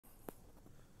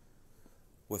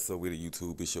What's up with the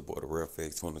YouTube? It's your boy the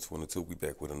RefX 2022. We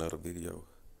back with another video.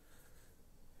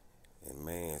 And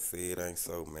man, say it ain't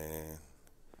so, man.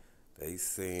 They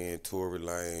saying Tory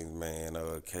Lanez, man,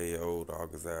 KO'd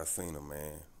August Alsina,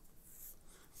 man.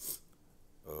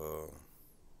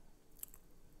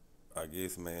 I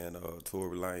guess, man,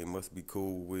 Tory Lanez must be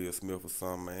cool with Will Smith or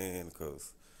something, man,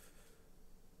 because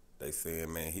they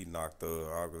saying, man, he knocked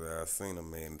August Alsina,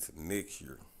 man, into next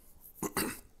year.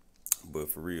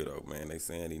 But for real though, man, they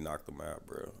saying he knocked him out,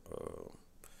 bro.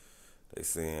 They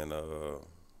saying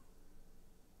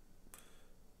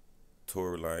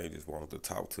Tory Lanez just wanted to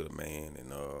talk to the man,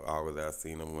 and August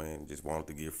Alsina, man, just wanted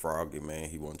to get froggy, man.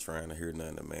 He wasn't trying to hear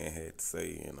nothing the man had to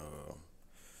say, and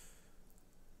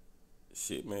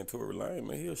shit, man, Tory Lanez,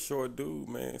 man, he a short dude,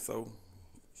 man, so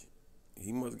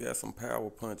he must got some power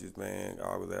punches, man.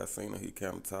 August Alsina, he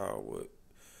kind of tall, what?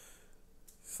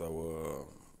 So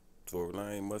Tory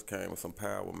Lanez must came with some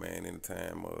power, man. In the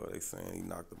time, they saying he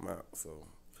knocked him out. So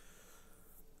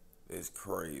it's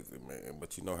crazy, man.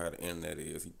 But you know how the internet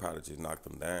is. He probably just knocked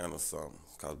him down or something.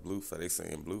 Cause Blueface, they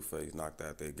saying Blueface knocked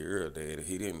out that girl dead.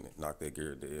 He didn't knock that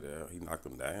girl dead out. He knocked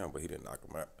him down, but he didn't knock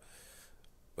him out.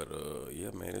 But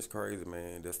yeah, man, it's crazy,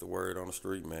 man. That's the word on the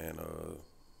street, man.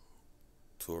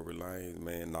 Tory Lanez,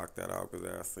 man, knocked that out because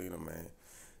I seen him, man.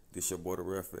 This your boy the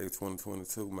RefX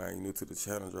 2022, man. You new to the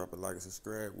channel, drop a like and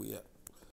subscribe. We out.